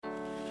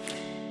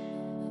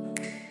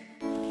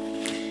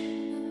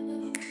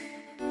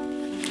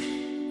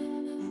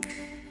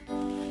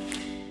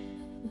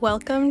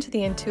Welcome to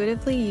the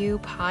Intuitively You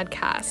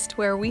podcast,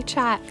 where we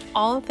chat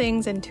all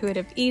things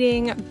intuitive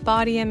eating,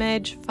 body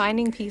image,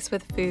 finding peace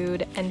with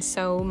food, and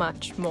so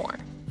much more.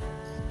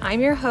 I'm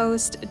your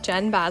host,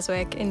 Jen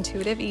Baswick,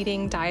 intuitive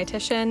eating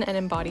dietitian and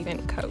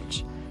embodiment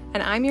coach,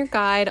 and I'm your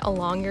guide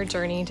along your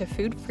journey to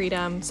food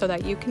freedom so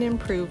that you can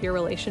improve your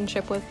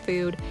relationship with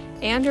food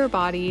and your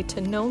body to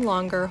no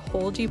longer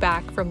hold you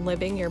back from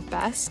living your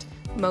best,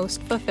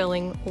 most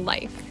fulfilling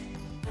life.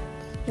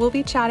 We'll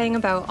be chatting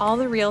about all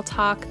the real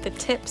talk, the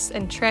tips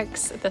and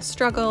tricks, the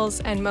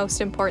struggles, and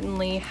most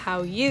importantly,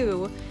 how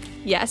you,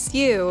 yes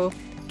you,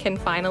 can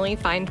finally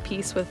find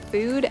peace with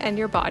food and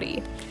your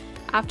body.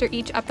 After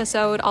each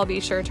episode, I'll be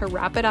sure to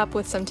wrap it up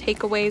with some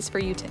takeaways for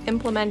you to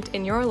implement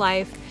in your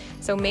life,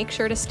 so make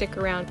sure to stick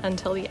around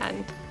until the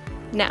end.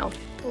 Now,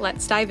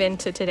 let's dive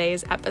into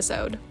today's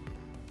episode.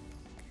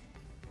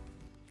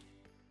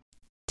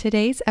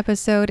 Today's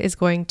episode is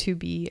going to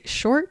be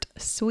short,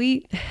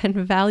 sweet, and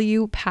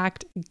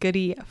value-packed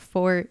goodie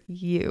for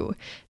you.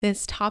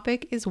 This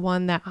topic is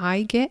one that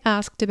I get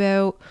asked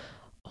about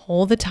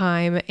all the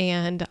time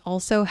and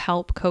also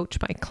help coach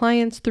my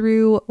clients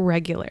through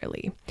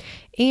regularly.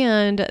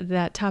 And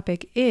that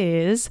topic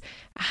is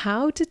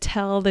how to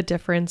tell the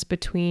difference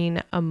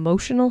between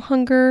emotional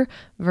hunger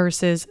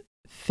versus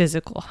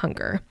physical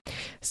hunger.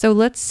 So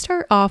let's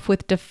start off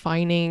with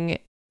defining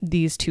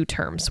these two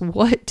terms.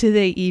 What do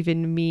they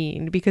even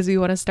mean? Because we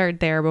want to start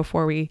there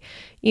before we,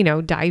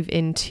 dive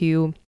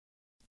into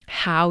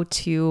how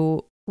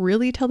to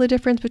really tell the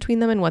difference between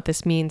them and what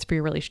this means for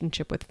your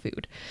relationship with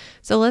food.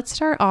 So let's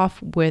start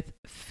off with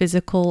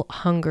physical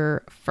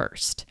hunger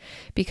first,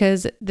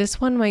 because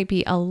this one might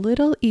be a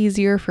little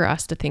easier for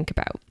us to think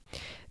about.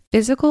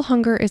 Physical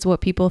hunger is what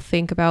people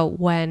think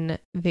about when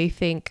they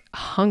think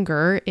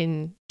hunger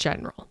in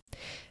general.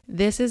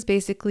 This is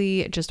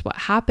basically just what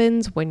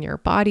happens when your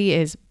body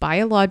is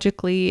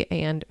biologically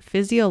and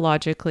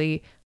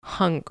physiologically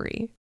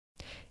hungry.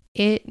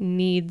 It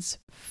needs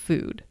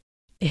food.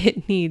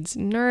 It needs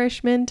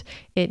nourishment.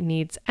 It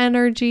needs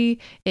energy.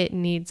 It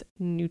needs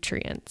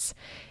nutrients.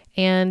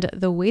 And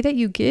the way that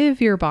you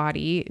give your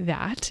body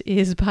that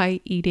is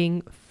by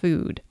eating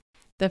food.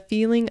 The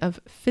feeling of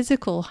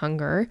physical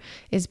hunger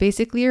is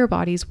basically your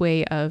body's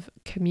way of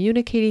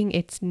communicating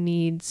its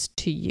needs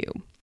to you.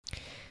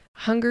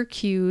 Hunger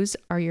cues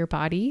are your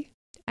body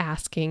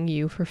asking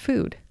you for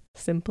food,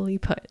 simply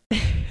put.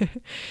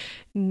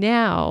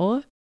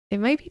 Now, it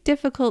might be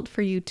difficult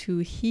for you to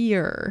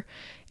hear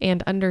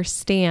and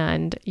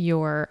understand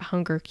your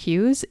hunger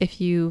cues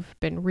if you've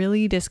been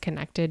really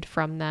disconnected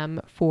from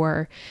them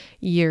for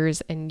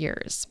years and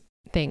years.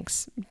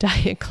 Thanks,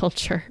 diet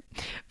culture,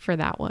 for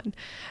that one.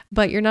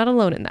 But you're not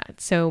alone in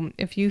that. So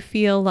if you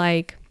feel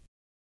like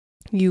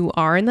you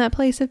are in that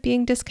place of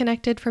being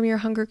disconnected from your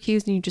hunger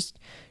cues and you just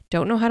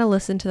don't know how to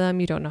listen to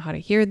them, you don't know how to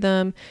hear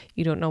them,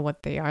 you don't know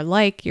what they are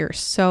like, you're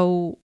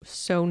so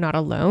not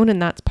alone.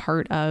 And that's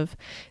part of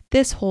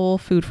this whole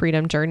food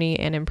freedom journey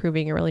and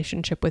improving your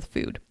relationship with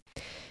food.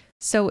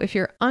 So if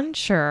you're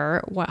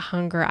unsure what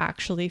hunger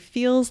actually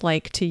feels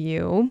like to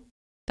you,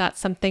 that's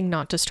something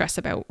not to stress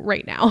about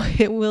right now.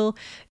 It will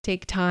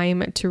take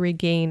time to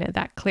regain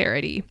that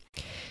clarity.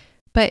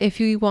 But if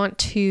you want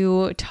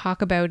to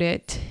talk about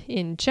it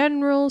in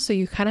general, so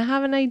you kind of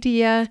have an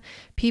idea,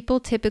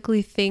 people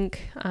typically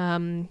think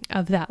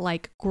of that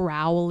like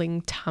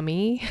growling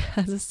tummy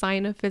as a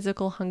sign of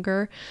physical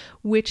hunger,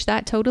 which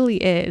that totally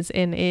is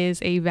and is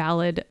a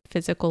valid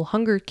physical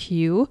hunger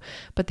cue.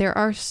 But there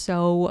are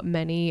so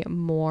many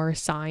more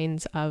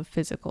signs of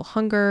physical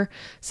hunger,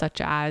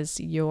 such as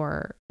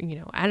your,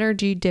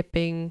 energy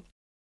dipping,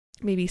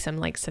 maybe some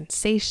like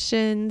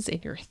sensations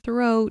in your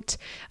throat,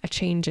 a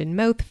change in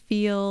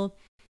mouthfeel,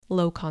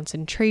 low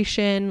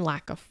concentration,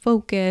 lack of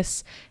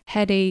focus,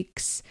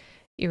 headaches,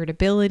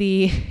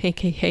 irritability,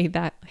 aka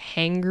that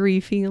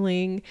hangry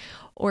feeling,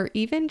 or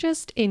even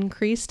just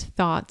increased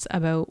thoughts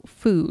about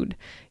food.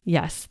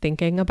 Yes,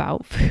 thinking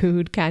about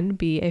food can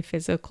be a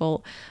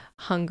physical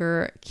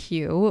hunger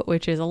cue,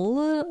 which is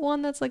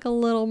one that's like a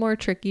little more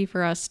tricky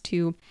for us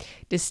to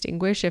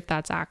distinguish if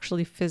that's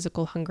actually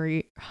physical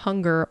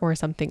hunger or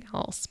something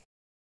else.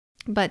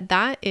 But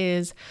that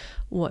is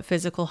what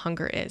physical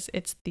hunger is.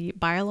 It's the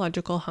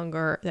biological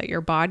hunger that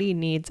your body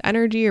needs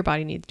energy, your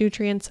body needs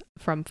nutrients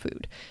from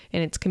food,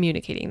 and it's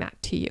communicating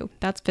that to you.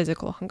 That's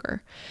physical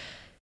hunger.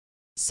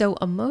 So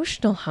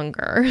emotional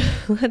hunger,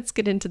 let's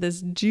get into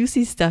this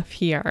juicy stuff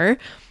here.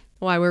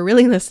 Why we're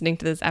really listening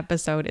to this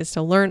episode is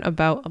to learn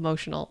about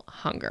emotional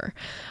hunger.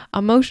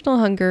 Emotional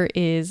hunger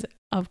is,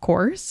 of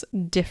course,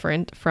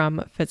 different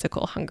from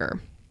physical hunger.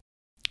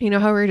 You know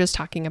how we were just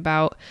talking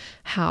about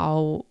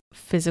how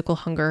physical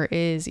hunger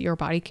is your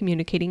body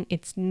communicating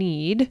its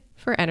need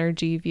for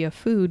energy via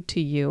food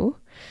to you?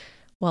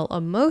 Well,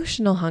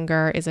 emotional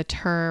hunger is a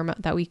term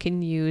that we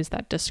can use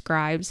that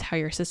describes how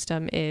your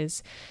system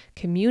is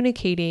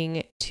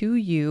communicating to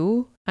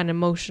you an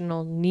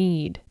emotional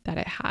need that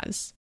it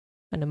has.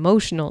 An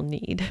emotional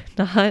need,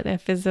 not a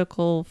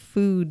physical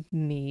food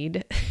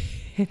need.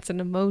 It's an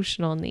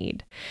emotional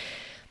need.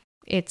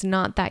 It's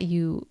not that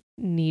you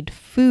need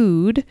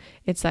food.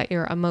 It's that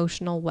your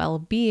emotional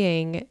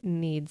well-being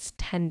needs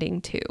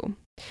tending to.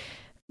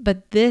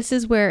 But this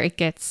is where it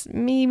gets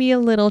maybe a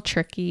little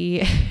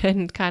tricky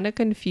and kind of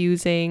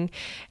confusing.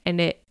 And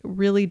it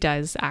really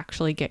does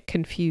actually get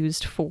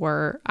confused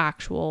for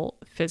actual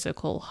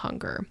physical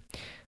hunger.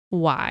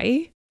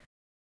 Why?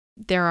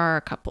 There are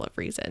a couple of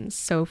reasons.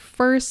 So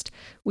first,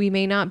 we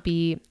may not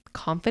be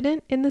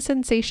confident in the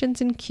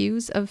sensations and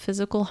cues of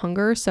physical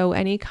hunger. So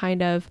any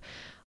kind of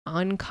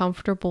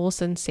uncomfortable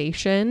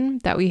sensation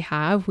that we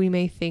have, we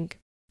may think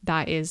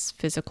that is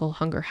physical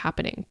hunger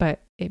happening,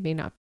 but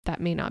that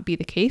may not be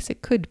the case.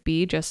 It could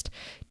be just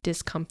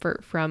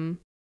discomfort from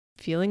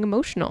feeling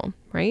emotional,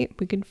 right?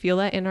 We can feel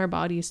that in our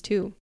bodies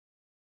too.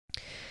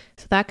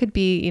 So that could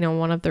be,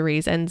 one of the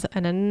reasons.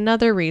 And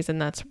another reason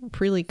that's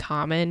really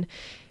common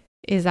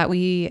is that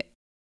we,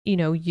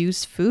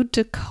 use food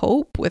to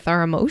cope with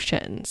our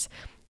emotions.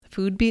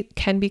 Food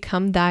can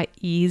become that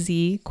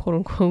easy, quote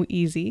unquote,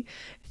 easy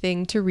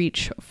thing to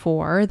reach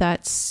for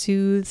that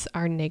soothes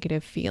our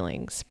negative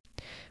feelings.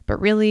 But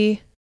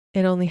really,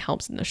 it only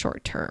helps in the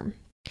short term.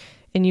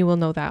 And you will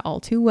know that all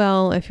too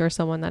well if you're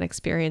someone that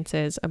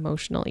experiences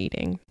emotional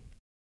eating.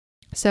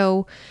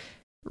 So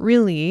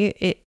really,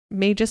 it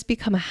may just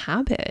become a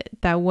habit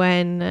that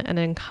when an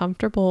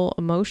uncomfortable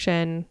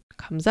emotion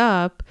comes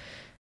up,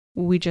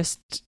 we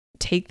just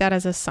take that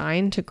as a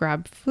sign to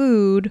grab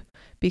food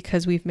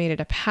because we've made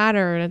it a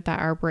pattern that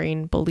our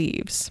brain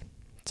believes.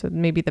 So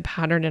maybe the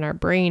pattern in our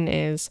brain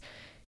is,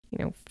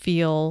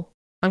 feel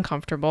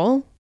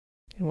uncomfortable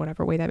in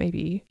whatever way that may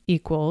be,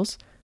 equals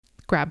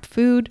grab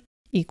food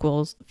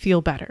equals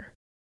feel better.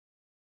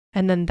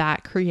 And then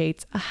that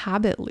creates a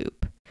habit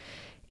loop.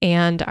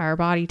 And our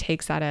body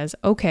takes that as,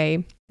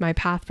 okay, my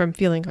path from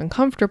feeling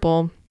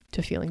uncomfortable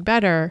to feeling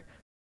better,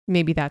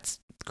 maybe that's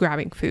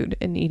grabbing food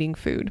and eating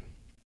food.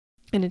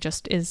 And it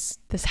just is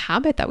this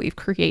habit that we've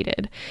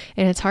created,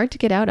 and it's hard to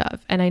get out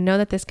of. And I know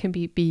that this can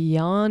be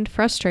beyond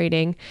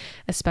frustrating,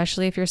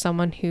 especially if you're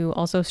someone who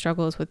also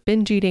struggles with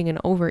binge eating and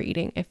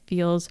overeating. It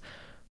feels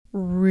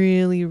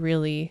really,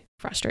 really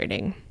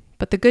frustrating.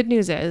 But the good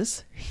news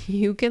is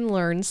you can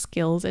learn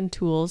skills and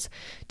tools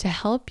to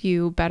help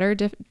you better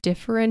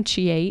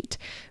differentiate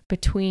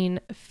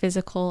between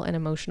physical and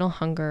emotional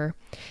hunger.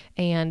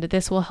 And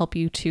this will help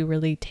you to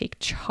really take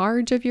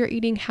charge of your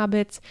eating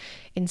habits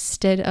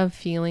instead of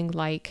feeling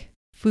like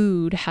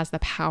food has the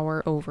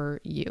power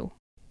over you.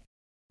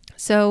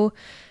 So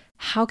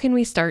how can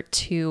we start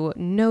to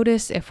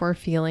notice if we're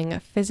feeling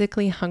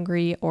physically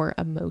hungry or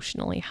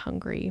emotionally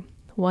hungry?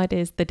 What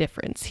is the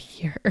difference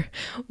here?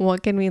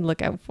 What can we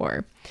look out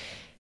for?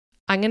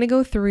 I'm going to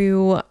go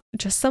through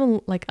just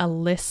a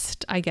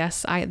list,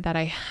 that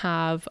I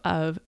have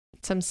of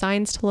some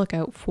signs to look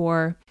out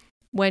for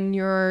when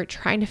you're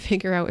trying to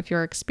figure out if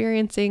you're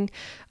experiencing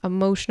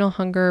emotional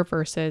hunger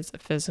versus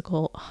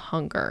physical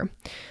hunger.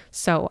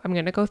 So I'm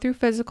going to go through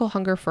physical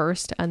hunger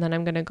first, and then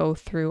I'm going to go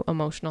through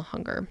emotional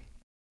hunger.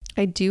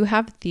 I do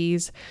have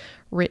these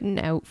written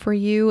out for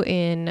you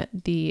in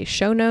the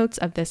show notes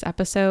of this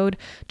episode,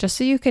 just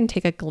so you can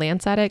take a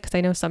glance at it, because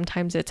I know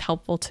sometimes it's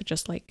helpful to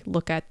just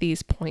look at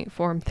these point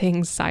form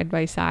things side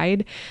by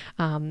side.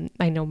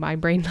 I know my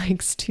brain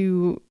likes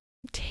to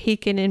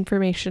take in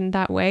information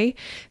that way,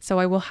 so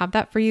I will have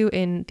that for you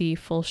in the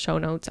full show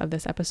notes of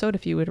this episode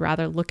if you would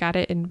rather look at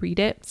it and read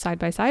it side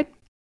by side.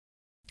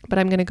 But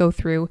I'm going to go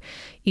through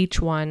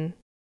each one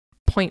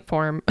point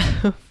form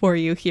for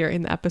you here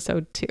in the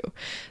episode too.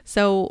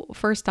 So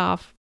first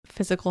off,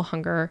 physical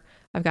hunger.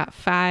 I've got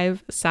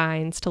 5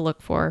 signs to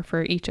look for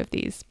each of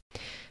these.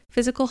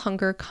 Physical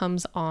hunger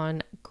comes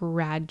on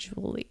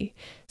gradually.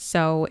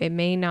 So it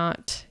may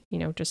not,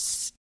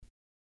 just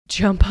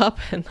jump up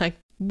and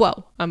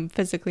whoa, I'm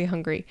physically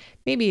hungry.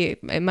 Maybe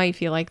it might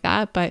feel like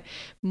that, but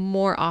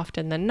more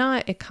often than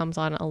not, it comes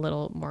on a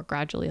little more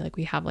gradually.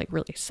 We have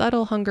really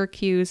subtle hunger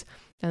cues,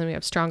 and then we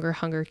have stronger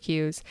hunger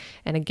cues.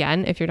 And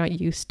again, if you're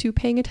not used to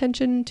paying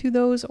attention to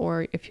those,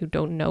 or if you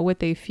don't know what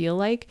they feel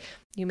like,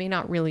 you may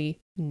not really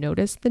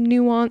notice the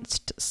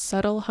nuanced,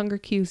 subtle hunger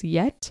cues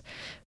yet,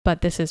 but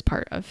this is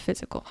part of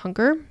physical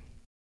hunger.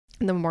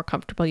 And the more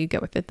comfortable you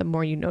get with it, the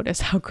more you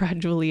notice how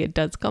gradually it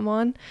does come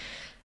on.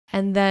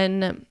 And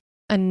then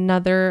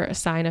another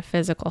sign of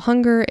physical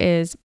hunger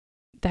is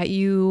that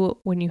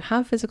when you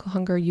have physical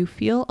hunger, you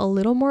feel a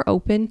little more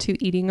open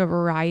to eating a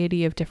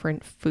variety of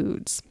different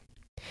foods.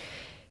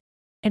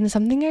 And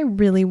something I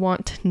really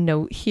want to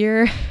note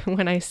here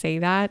when I say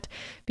that,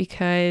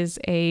 because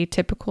a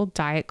typical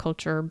diet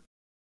culture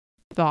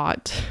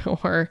thought,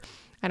 or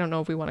I don't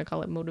know if we want to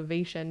call it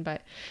motivation,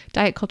 but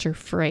diet culture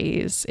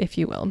phrase, if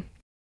you will,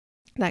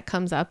 that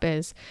comes up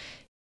is,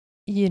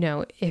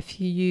 if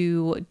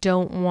you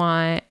don't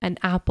want an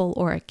apple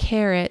or a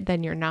carrot,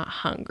 then you're not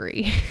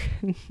hungry.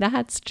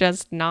 That's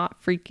just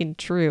not freaking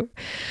true.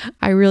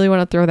 I really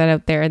want to throw that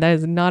out there. That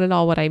is not at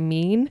all what I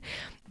mean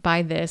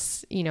by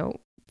this,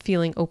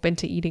 feeling open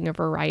to eating a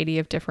variety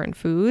of different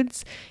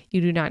foods.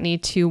 You do not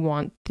need to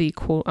want the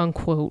quote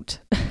unquote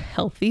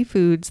healthy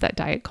foods that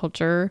diet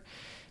culture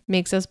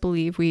makes us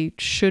believe we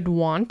should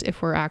want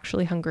if we're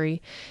actually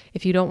hungry.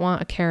 If you don't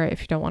want a carrot,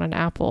 if you don't want an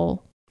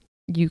apple,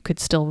 you could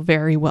still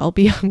very well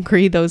be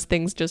hungry. Those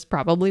things just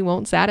probably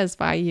won't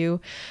satisfy you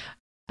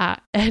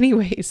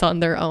anyways on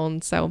their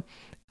own. So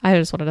I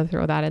just wanted to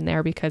throw that in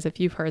there because if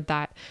you've heard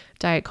that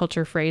diet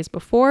culture phrase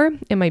before,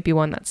 it might be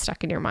one that's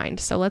stuck in your mind.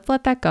 So let's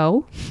let that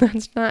go.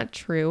 That's not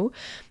true.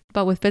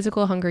 But with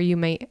physical hunger, you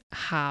might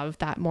have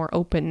that more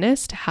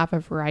openness to have a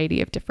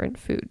variety of different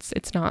foods.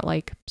 It's not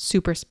like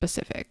super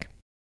specific.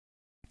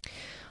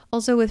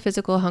 Also with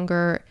physical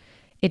hunger,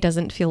 it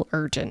doesn't feel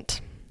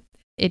urgent.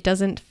 It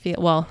doesn't feel,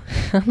 well,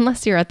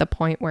 unless you're at the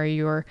point where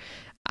you're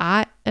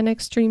at an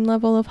extreme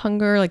level of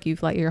hunger, like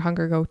you've let your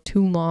hunger go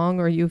too long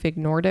or you've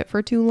ignored it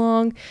for too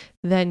long,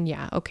 then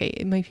yeah, okay,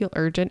 it might feel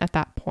urgent at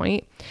that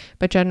point.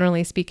 But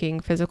generally speaking,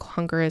 physical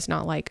hunger is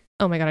not like,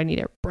 oh my God, I need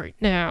it right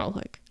now.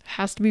 Like it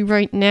has to be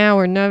right now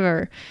or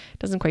never. It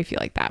doesn't quite feel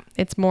like that.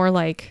 It's more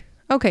like,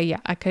 okay, yeah,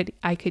 I could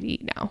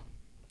eat now.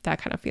 That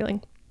kind of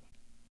feeling.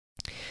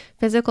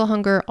 Physical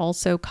hunger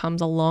also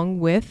comes along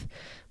with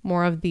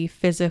more of the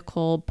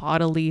physical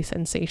bodily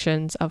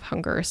sensations of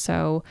hunger.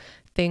 So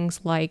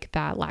things like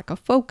that lack of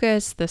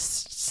focus,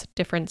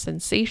 different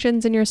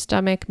sensations in your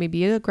stomach,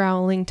 maybe a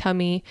growling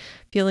tummy,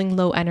 feeling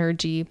low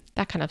energy,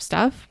 that kind of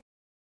stuff.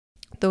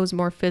 Those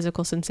more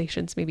physical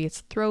sensations, maybe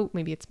it's throat,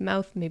 maybe it's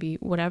mouth, maybe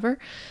whatever.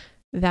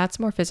 That's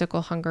more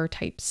physical hunger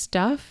type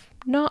stuff.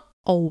 Not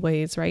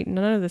always, right?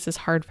 None of this is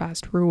hard,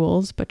 fast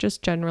rules, but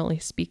just generally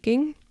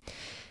speaking.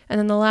 And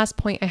then the last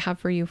point I have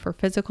for you for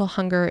physical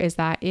hunger is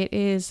that it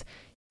is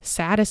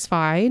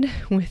satisfied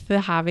with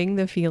having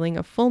the feeling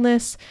of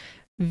fullness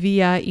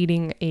via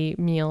eating a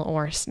meal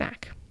or a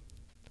snack.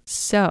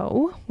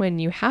 So when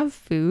you have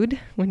food,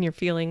 when you're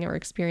feeling or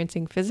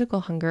experiencing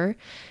physical hunger,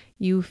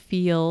 you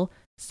feel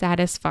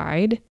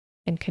satisfied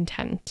and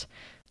content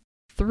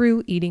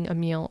through eating a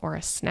meal or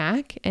a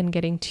snack and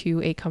getting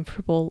to a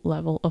comfortable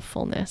level of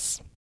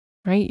fullness,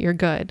 right? You're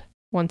good.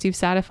 Once you've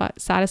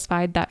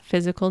satisfied that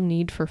physical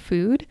need for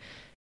food,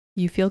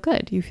 you feel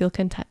good, you feel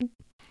content.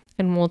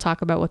 And we'll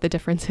talk about what the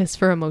difference is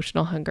for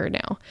emotional hunger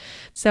now.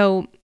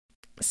 So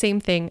same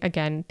thing,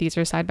 again, these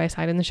are side by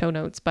side in the show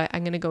notes, but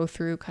I'm going to go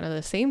through kind of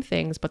the same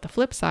things, but the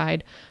flip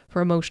side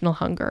for emotional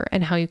hunger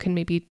and how you can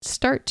maybe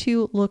start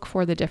to look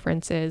for the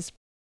differences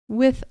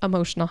with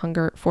emotional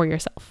hunger for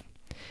yourself.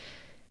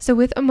 So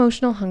with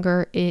emotional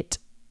hunger, it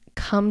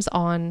comes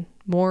on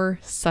more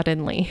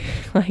suddenly.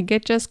 Like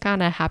it just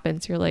kind of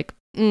happens. You're like,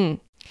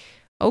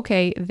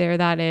 okay, there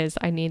that is.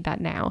 I need that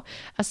now.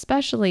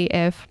 Especially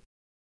if,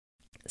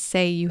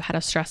 say, you had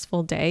a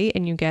stressful day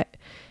and you get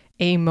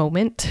a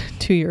moment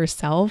to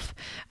yourself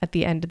at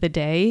the end of the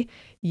day,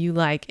 you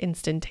like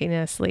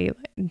instantaneously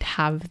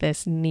have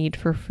this need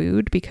for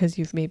food because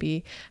you've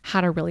maybe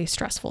had a really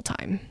stressful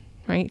time,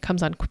 right? It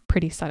comes on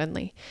pretty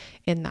suddenly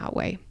in that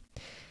way.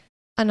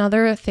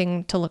 Another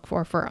thing to look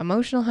for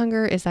emotional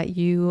hunger is that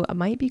you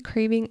might be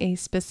craving a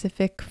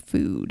specific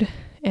food.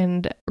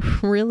 And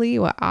really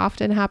what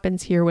often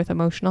happens here with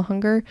emotional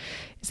hunger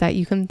is that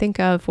you can think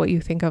of what you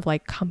think of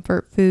like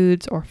comfort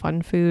foods or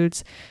fun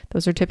foods.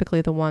 Those are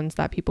typically the ones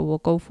that people will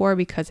go for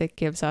because it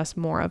gives us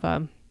more of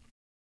a,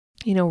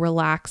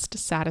 relaxed,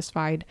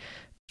 satisfied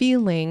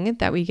feeling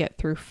that we get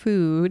through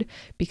food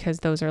because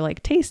those are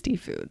like tasty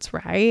foods,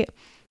 right?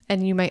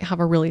 And you might have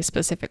a really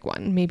specific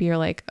one. Maybe you're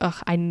like,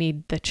 I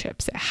need the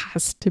chips. It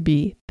has to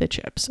be the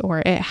chips, or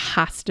it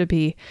has to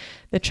be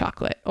the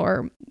chocolate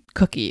or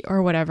cookie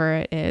or whatever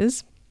it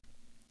is,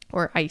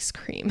 or ice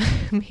cream.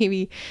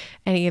 Maybe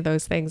any of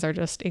those things are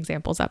just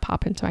examples that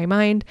pop into my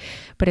mind,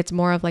 but it's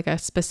more of like a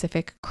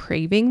specific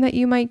craving that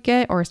you might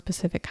get or a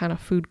specific kind of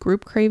food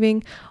group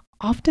craving,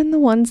 often the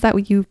ones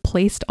that you've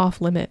placed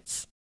off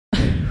limits,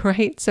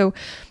 right? So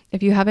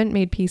if you haven't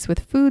made peace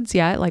with foods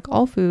yet, like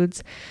all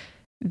foods,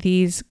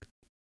 these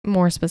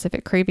more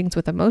specific cravings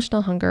with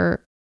emotional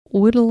hunger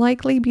would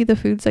likely be the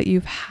foods that you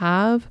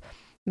have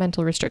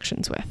mental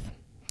restrictions with.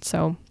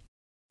 So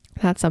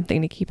that's something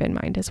to keep in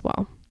mind as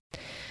well.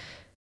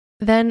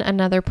 Then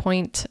another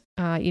point,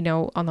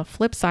 on the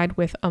flip side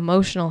with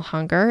emotional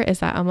hunger is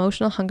that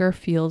emotional hunger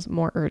feels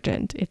more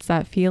urgent. It's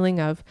that feeling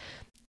of,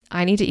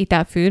 I need to eat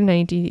that food and I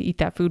need to eat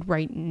that food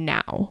right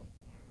now,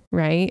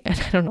 right? And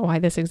I don't know why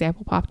this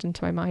example popped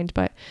into my mind,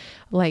 but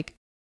like,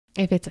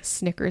 if it's a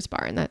Snickers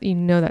bar and that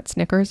that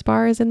Snickers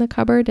bar is in the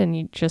cupboard and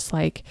you just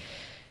like,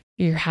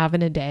 you're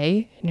having a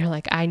day and you're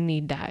like, I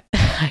need that.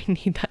 I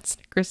need that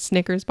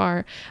Snickers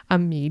bar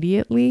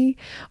immediately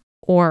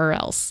or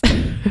else,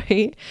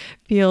 right?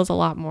 Feels a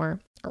lot more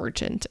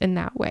urgent in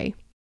that way.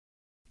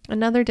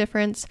 Another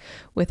difference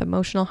with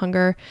emotional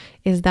hunger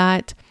is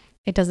that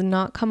it does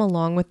not come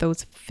along with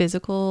those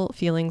physical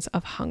feelings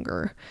of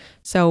hunger.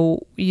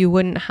 So you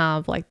wouldn't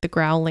have like the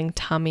growling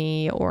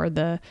tummy or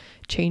the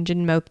change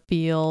in mouth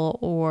feel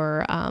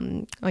or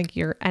like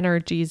your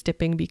energy is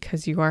dipping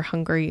because you are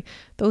hungry.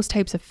 Those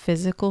types of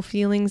physical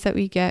feelings that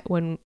we get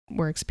when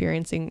we're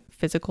experiencing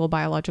physical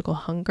biological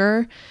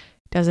hunger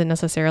doesn't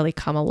necessarily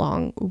come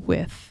along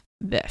with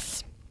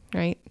this,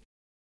 right?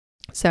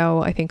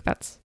 So I think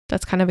that's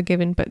That's kind of a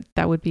given, but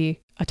that would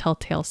be a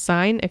telltale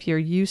sign if you're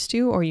used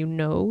to or you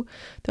know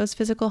those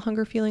physical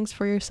hunger feelings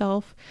for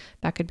yourself.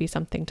 That could be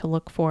something to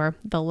look for.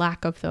 The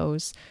lack of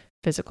those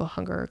physical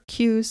hunger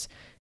cues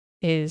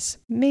is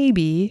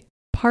maybe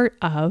part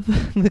of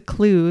the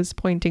clues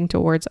pointing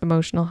towards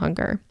emotional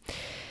hunger.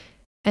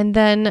 And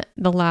then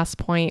the last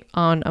point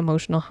on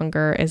emotional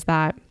hunger is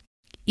that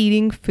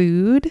eating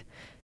food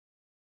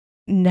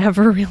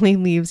never really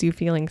leaves you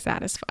feeling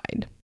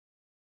satisfied,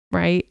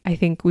 right? I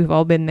think we've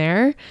all been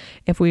there.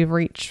 If we've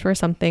reached for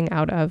something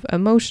out of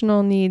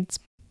emotional needs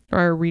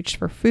or reached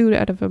for food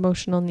out of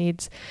emotional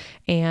needs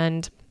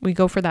and we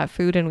go for that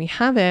food and we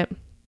have it,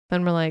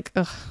 then we're like,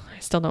 ugh, I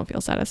still don't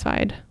feel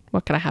satisfied.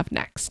 What can I have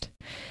next?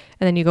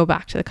 And then you go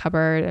back to the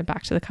cupboard and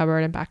back to the cupboard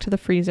and back to the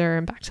freezer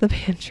and back to the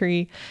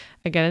pantry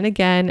again and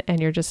again.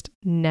 And you're just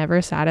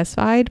never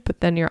satisfied,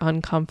 but then you're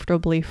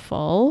uncomfortably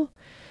full.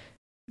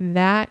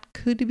 That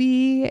could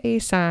be a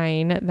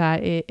sign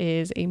that it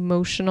is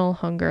emotional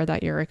hunger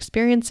that you're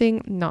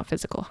experiencing, not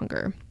physical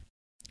hunger.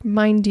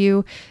 Mind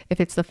you, if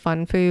it's the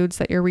fun foods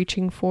that you're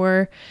reaching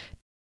for,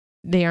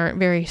 they aren't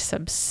very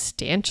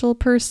substantial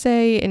per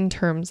se in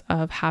terms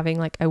of having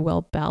like a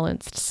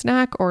well-balanced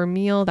snack or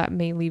meal that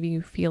may leave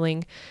you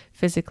feeling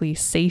physically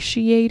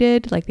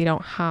satiated. Like they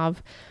don't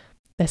have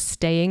the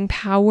staying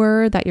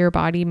power that your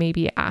body may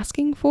be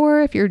asking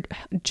for. If you're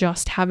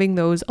just having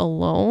those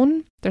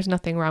alone, there's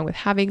nothing wrong with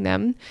having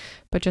them,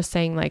 but just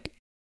saying like,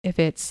 if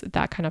it's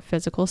that kind of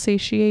physical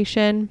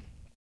satiation,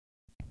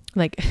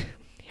 like,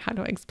 how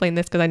do I explain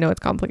this? Because I know it's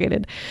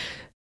complicated.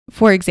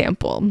 For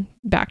example,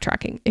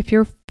 backtracking, if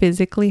you're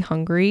physically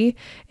hungry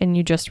and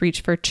you just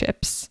reach for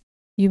chips,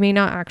 you may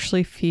not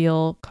actually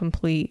feel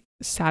complete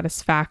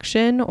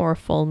satisfaction or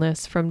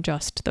fullness from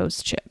just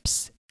those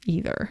chips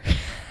either.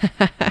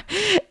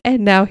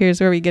 And now here's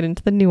where we get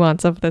into the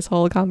nuance of this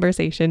whole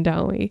conversation,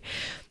 don't we?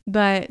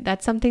 But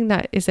that's something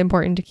that is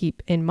important to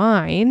keep in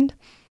mind.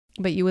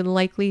 But you would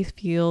likely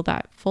feel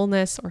that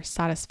fullness or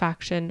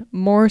satisfaction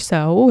more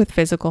so with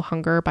physical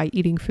hunger by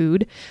eating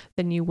food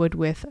than you would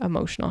with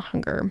emotional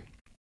hunger.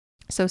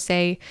 So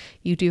say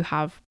you do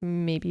have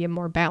maybe a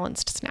more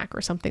balanced snack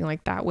or something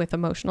like that with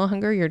emotional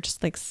hunger, you're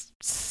just like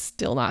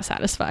still not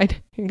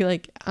satisfied. You're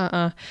like,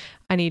 I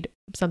need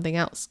something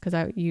else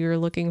because you're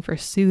looking for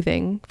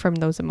soothing from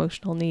those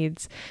emotional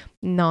needs,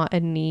 not a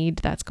need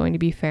that's going to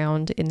be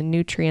found in the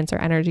nutrients or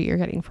energy you're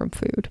getting from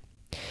food.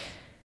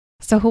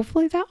 So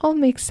hopefully that all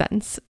makes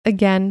sense.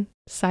 Again,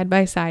 side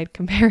by side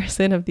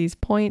comparison of these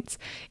points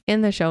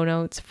in the show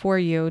notes for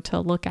you to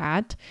look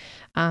at.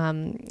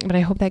 But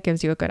I hope that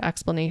gives you a good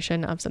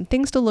explanation of some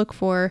things to look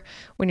for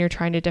when you're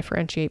trying to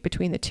differentiate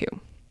between the two.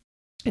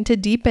 And to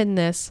deepen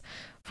this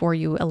for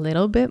you a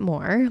little bit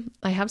more,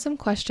 I have some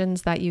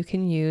questions that you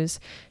can use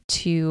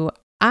to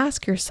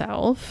ask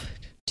yourself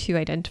to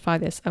identify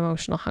this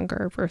emotional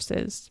hunger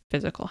versus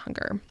physical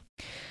hunger.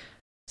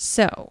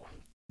 So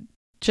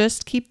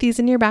just keep these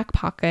in your back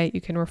pocket.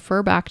 You can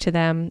refer back to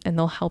them and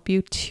they'll help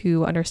you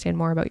to understand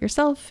more about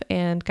yourself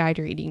and guide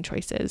your eating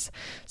choices.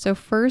 So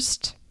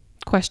first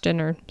question,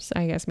 or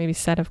I guess maybe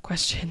set of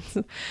questions,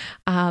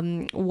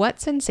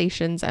 what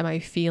sensations am I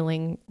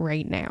feeling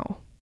right now?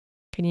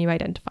 Can you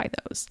identify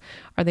those?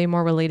 Are they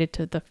more related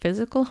to the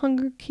physical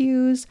hunger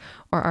cues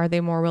or are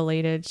they more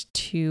related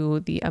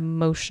to the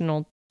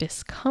emotional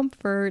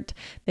discomfort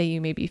that you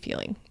may be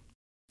feeling,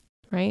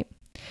 right?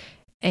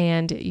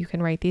 And you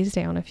can write these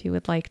down if you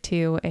would like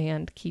to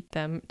and keep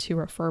them to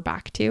refer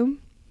back to.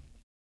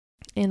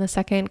 And the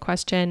second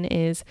question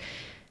is,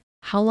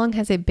 how long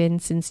has it been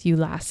since you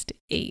last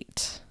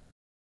ate?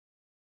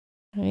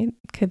 Right?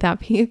 Could that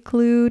be a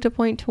clue to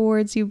point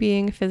towards you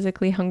being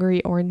physically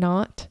hungry or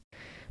not?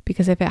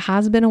 Because if it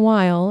has been a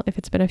while, if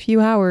it's been a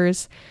few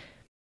hours,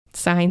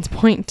 signs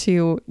point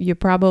to you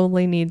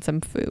probably need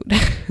some food.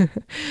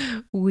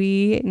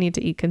 We need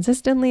to eat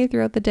consistently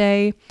throughout the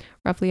day,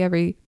 roughly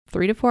every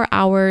 3 to 4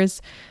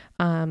 hours.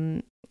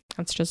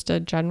 That's just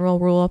a general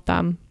rule of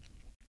thumb.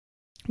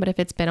 But if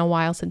it's been a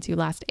while since you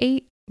last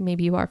ate,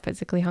 maybe you are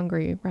physically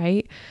hungry,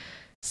 right?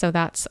 So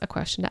that's a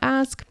question to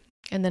ask.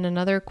 And then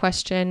another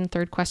question,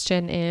 third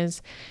question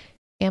is,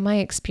 am I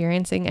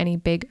experiencing any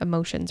big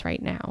emotions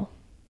right now?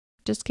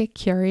 Just get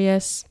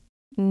curious,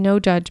 no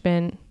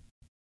judgment,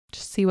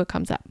 just see what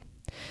comes up.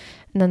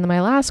 And then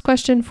my last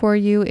question for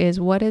you is,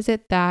 what is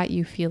it that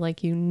you feel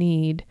like you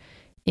need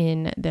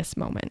in this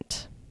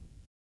moment?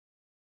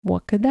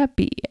 What could that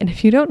be? And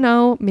if you don't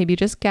know, maybe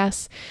just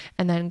guess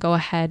and then go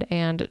ahead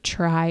and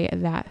try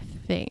that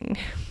thing.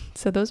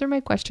 So those are my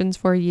questions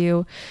for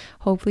you.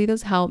 Hopefully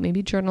those help.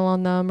 Maybe journal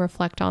on them,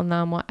 reflect on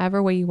them,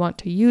 whatever way you want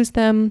to use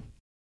them,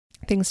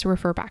 things to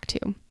refer back to.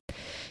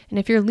 And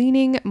if you're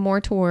leaning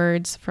more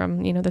towards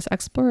from, this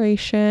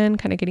exploration,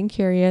 kind of getting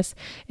curious,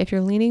 if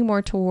you're leaning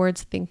more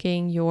towards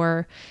thinking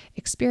you're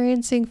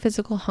experiencing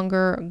physical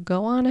hunger,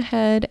 go on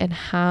ahead and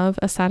have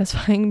a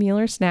satisfying meal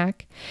or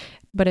snack.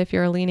 But if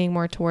you're leaning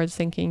more towards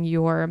thinking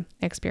you're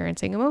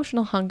experiencing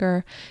emotional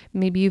hunger,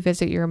 maybe you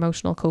visit your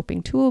emotional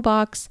coping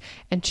toolbox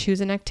and choose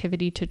an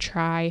activity to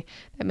try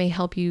that may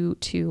help you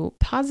to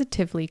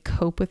positively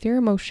cope with your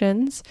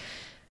emotions.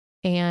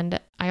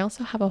 And I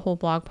also have a whole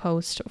blog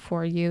post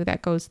for you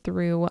that goes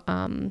through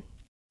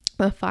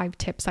the 5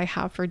 tips I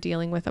have for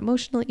dealing with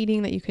emotional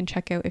eating that you can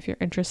check out if you're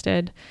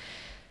interested.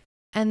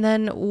 And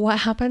then what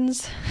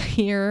happens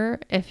here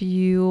if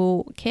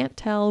you can't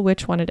tell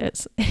which one it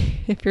is?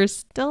 If you're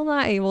still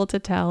not able to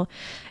tell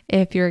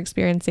if you're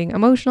experiencing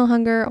emotional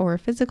hunger or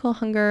physical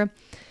hunger,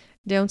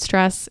 don't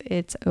stress.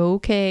 It's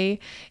okay.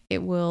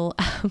 It will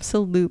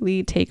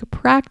absolutely take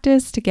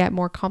practice to get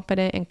more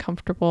confident and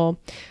comfortable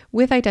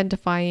with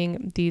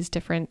identifying these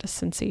different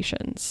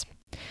sensations.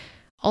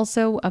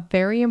 Also, a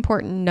very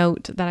important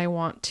note that I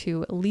want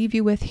to leave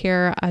you with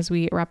here as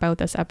we wrap out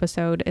this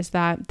episode is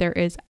that there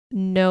is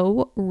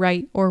no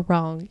right or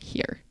wrong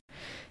here.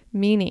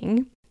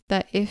 Meaning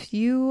that if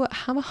you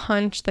have a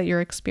hunch that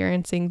you're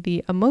experiencing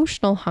the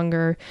emotional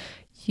hunger,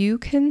 you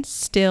can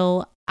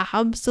still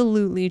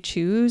absolutely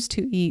choose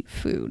to eat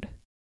food.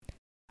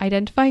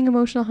 Identifying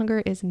emotional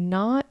hunger is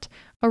not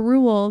a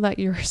rule that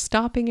you're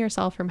stopping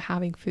yourself from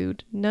having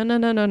food.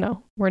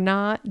 No. We're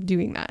not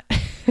doing that.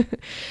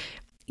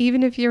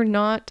 Even if you're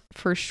not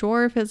for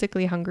sure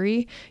physically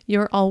hungry,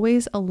 you're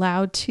always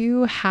allowed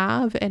to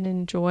have and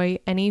enjoy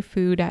any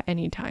food at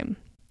any time.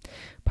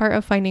 Part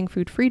of finding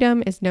food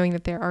freedom is knowing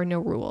that there are no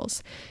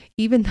rules.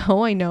 Even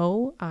though I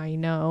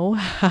know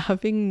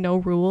having no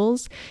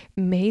rules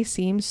may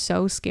seem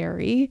so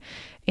scary,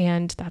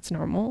 and that's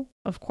normal,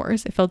 of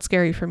course. It felt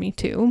scary for me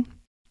too.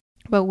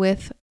 But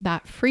with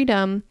that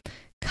freedom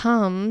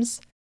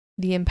comes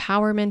the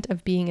empowerment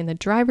of being in the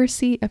driver's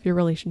seat of your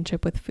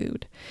relationship with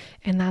food.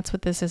 And that's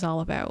what this is all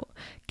about.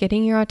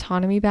 Getting your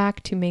autonomy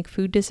back to make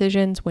food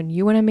decisions when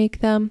you want to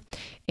make them,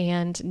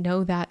 and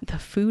know that the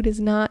food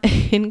is not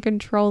in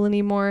control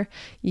anymore.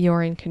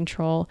 You're in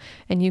control,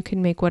 and you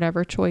can make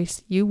whatever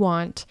choice you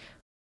want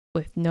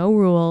with no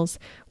rules,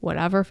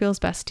 whatever feels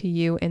best to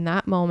you in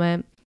that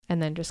moment,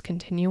 and then just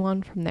continue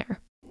on from there.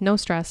 No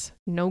stress,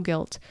 no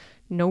guilt,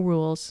 no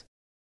rules,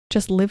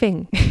 just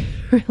living,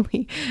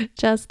 really,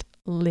 just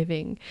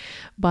living.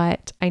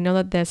 But I know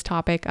that this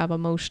topic of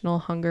emotional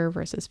hunger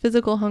versus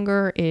physical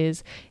hunger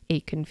is a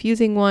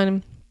confusing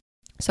one.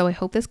 So I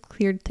hope this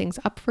cleared things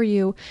up for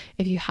you.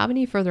 If you have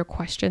any further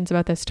questions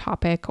about this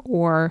topic,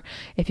 or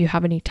if you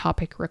have any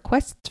topic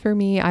requests for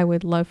me, I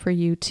would love for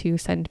you to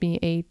send me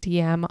a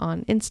DM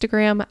on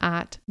Instagram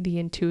at The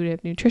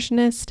Intuitive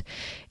Nutritionist,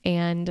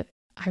 and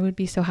I would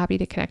be so happy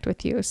to connect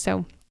with you.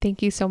 So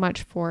thank you so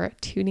much for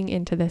tuning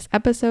into this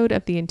episode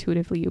of the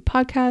Intuitively You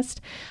podcast.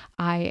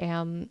 I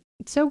am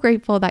so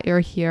grateful that you're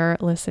here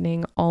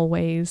listening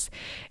always.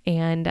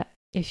 And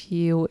if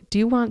you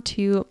do want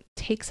to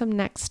take some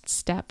next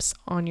steps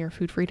on your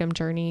food freedom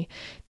journey,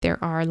 there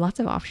are lots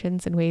of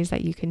options and ways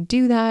that you can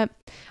do that.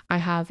 I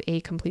have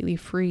a completely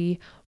free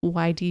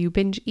Why Do You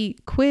Binge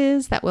Eat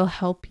quiz that will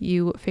help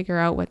you figure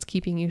out what's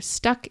keeping you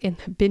stuck in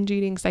the binge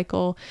eating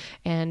cycle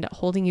and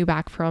holding you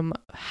back from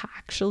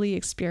actually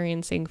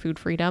experiencing food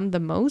freedom the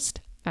most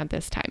at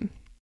this time.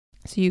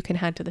 So you can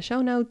head to the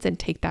show notes and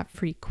take that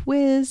free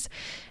quiz.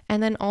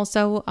 And then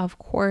also, of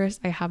course,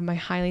 I have my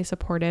highly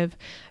supportive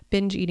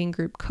binge eating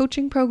group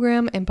coaching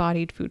program,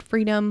 Embodied Food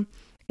Freedom.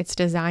 It's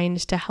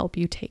designed to help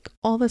you take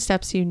all the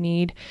steps you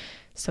need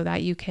so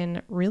that you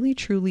can really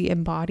truly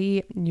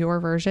embody your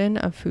version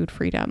of food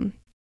freedom.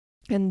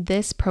 And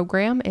this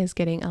program is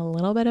getting a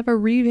little bit of a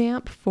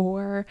revamp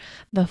for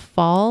the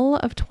fall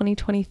of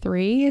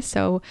 2023.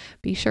 So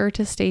be sure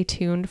to stay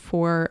tuned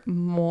for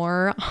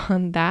more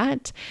on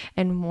that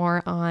and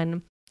more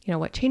on,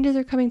 what changes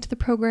are coming to the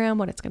program,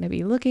 what it's going to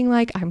be looking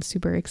like. I'm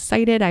super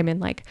excited. I'm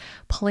in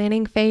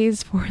planning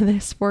phase for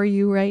this for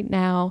you right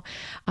now.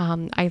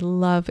 I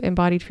love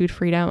Embodied Food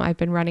Freedom. I've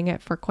been running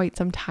it for quite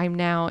some time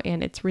now,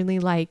 and it's really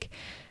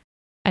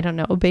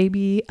a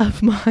baby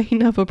of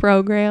mine of a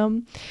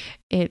program.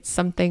 It's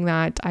something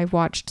that I've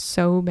watched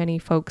so many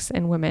folks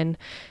and women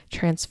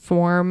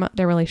transform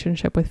their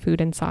relationship with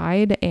food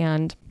inside.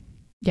 And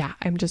yeah,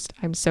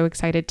 I'm so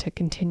excited to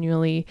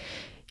continually,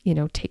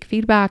 take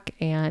feedback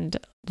and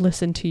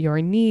listen to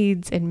your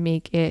needs and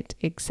make it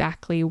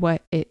exactly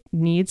what it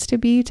needs to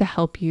be to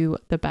help you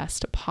the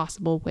best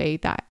possible way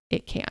that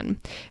it can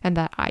and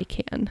that I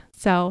can.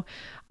 So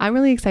I'm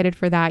really excited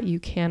for that. You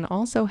can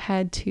also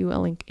head to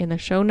a link in the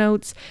show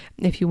notes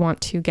if you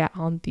want to get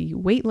on the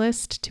wait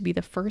list to be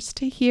the first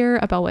to hear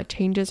about what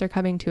changes are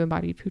coming to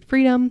Embodied Food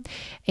Freedom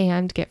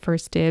and get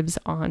first dibs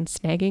on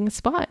snagging a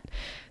spot.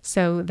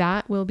 So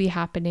that will be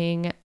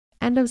happening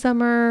end of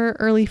summer,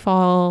 early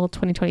fall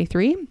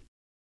 2023.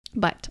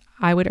 But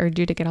I would urge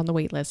you to get on the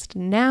wait list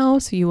now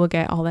so you will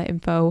get all that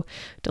info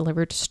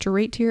delivered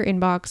straight to your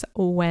inbox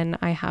when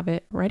I have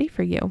it ready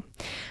for you.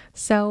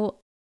 So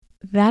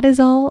that is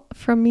all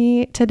from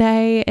me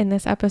today in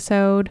this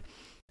episode.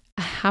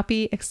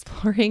 Happy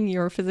exploring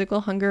your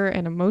physical hunger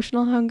and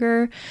emotional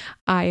hunger.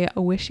 I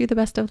wish you the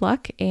best of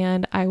luck,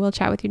 and I will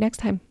chat with you next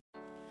time.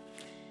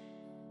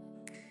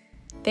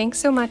 Thanks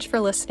so much for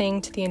listening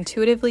to the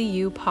Intuitively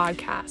You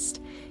podcast.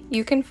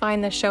 You can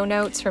find the show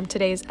notes from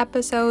today's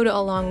episode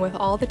along with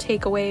all the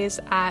takeaways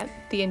at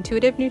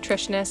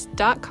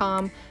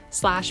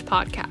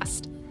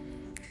theintuitivenutritionist.com/podcast.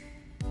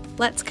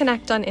 Let's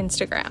connect on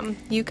Instagram.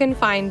 You can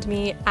find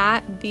me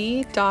at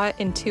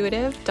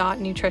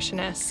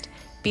the.intuitive.nutritionist.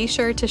 Be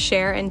sure to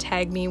share and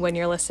tag me when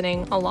you're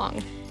listening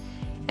along.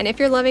 And if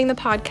you're loving the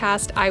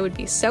podcast, I would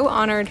be so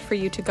honored for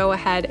you to go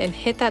ahead and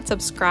hit that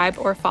subscribe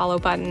or follow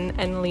button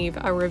and leave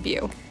a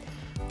review.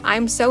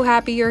 I'm so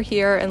happy you're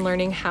here and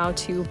learning how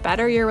to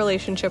better your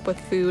relationship with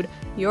food,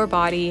 your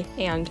body,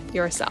 and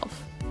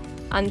yourself.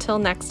 Until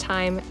next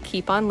time,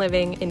 keep on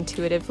living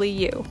intuitively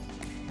you.